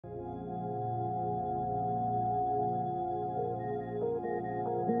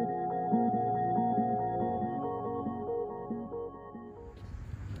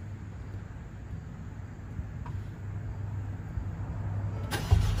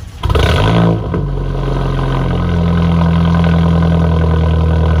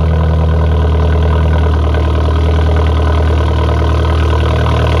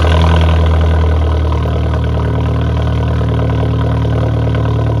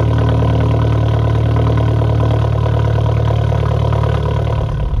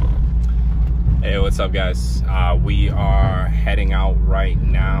up, guys? We are heading out right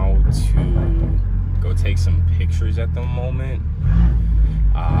now to go take some pictures at the moment.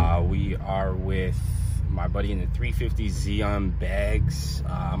 We are with my buddy in the 350 Xeon bags,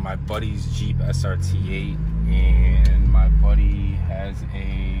 my buddy's Jeep SRT8, and my buddy has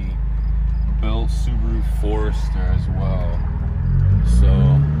a built Subaru Forester as well. So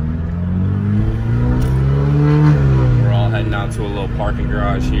we're all heading out to a little parking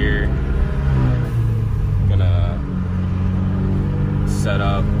garage here. Gonna set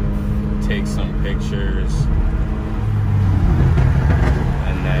up, take some pictures,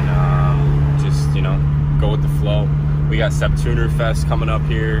 and then just, you know, go with the flow. We got Septuner Fest coming up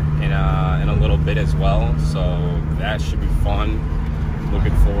here in a little bit as well, so that should be fun.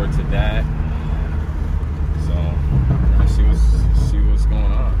 Looking forward to that. So let's see what's going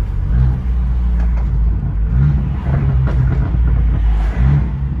on.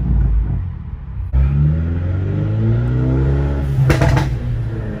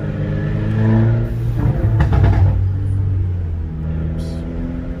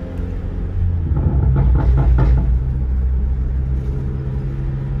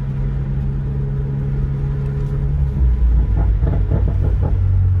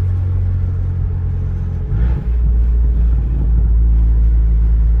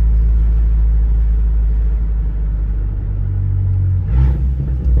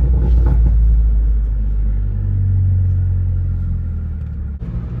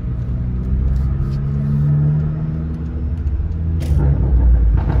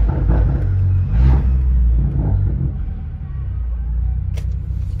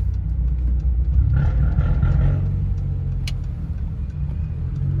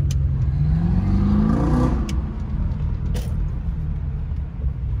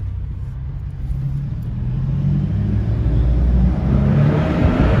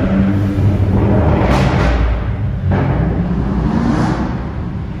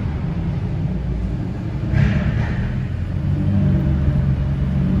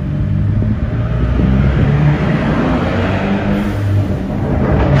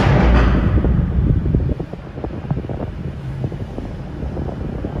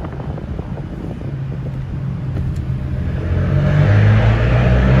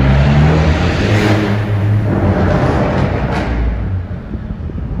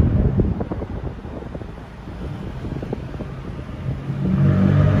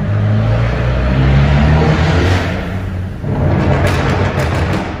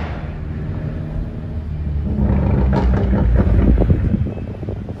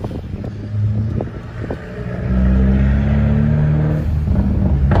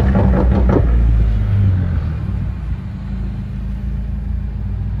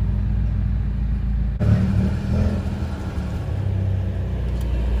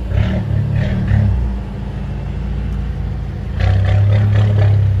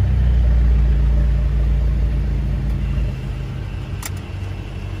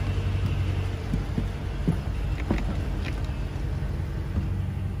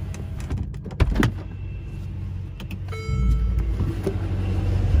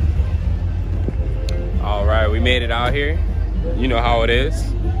 We made it out here. You know how it is.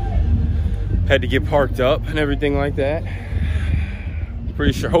 Had to get parked up and everything like that.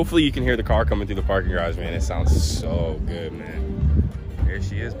 Pretty sure, hopefully you can hear the car coming through the parking garage, man. It sounds so good, man. There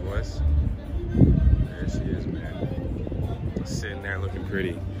she is, boys. There she is, man. Sitting there looking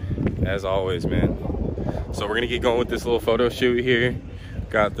pretty, as always, man. So we're gonna get going with this little photo shoot here.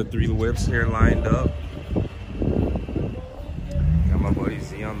 Got the 3 whips here lined up. Got my buddy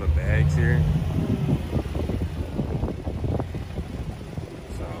Z on the bags here.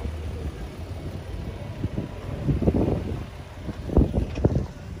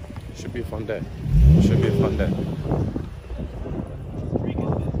 Should be a fun day. Should be a fun day.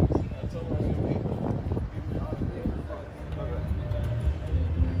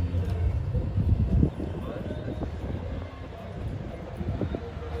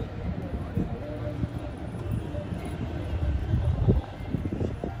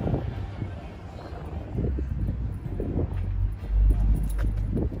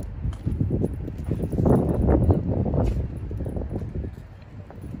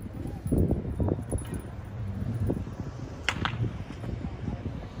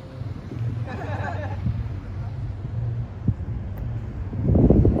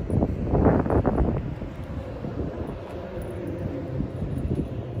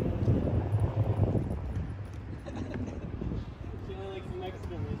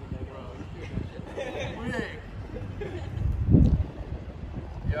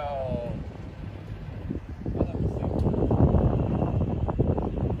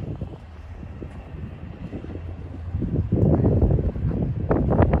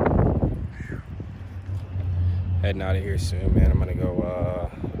 heading out of here soon, man. I'm gonna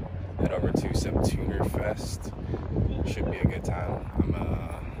go head over to Septuner Fest. Should be a good time. I'm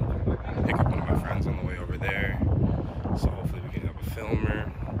gonna pick up one of my friends on the way over there. So hopefully we can have a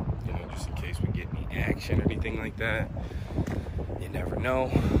filmer, you know, just in case we get any action or anything like that. You never know.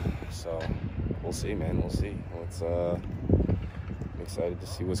 So we'll see, man. We'll see. I'm excited to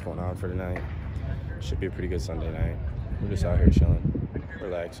see what's going on for tonight. Should be a pretty good Sunday night. We're just out here chilling,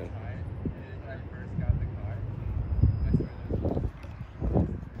 relaxing.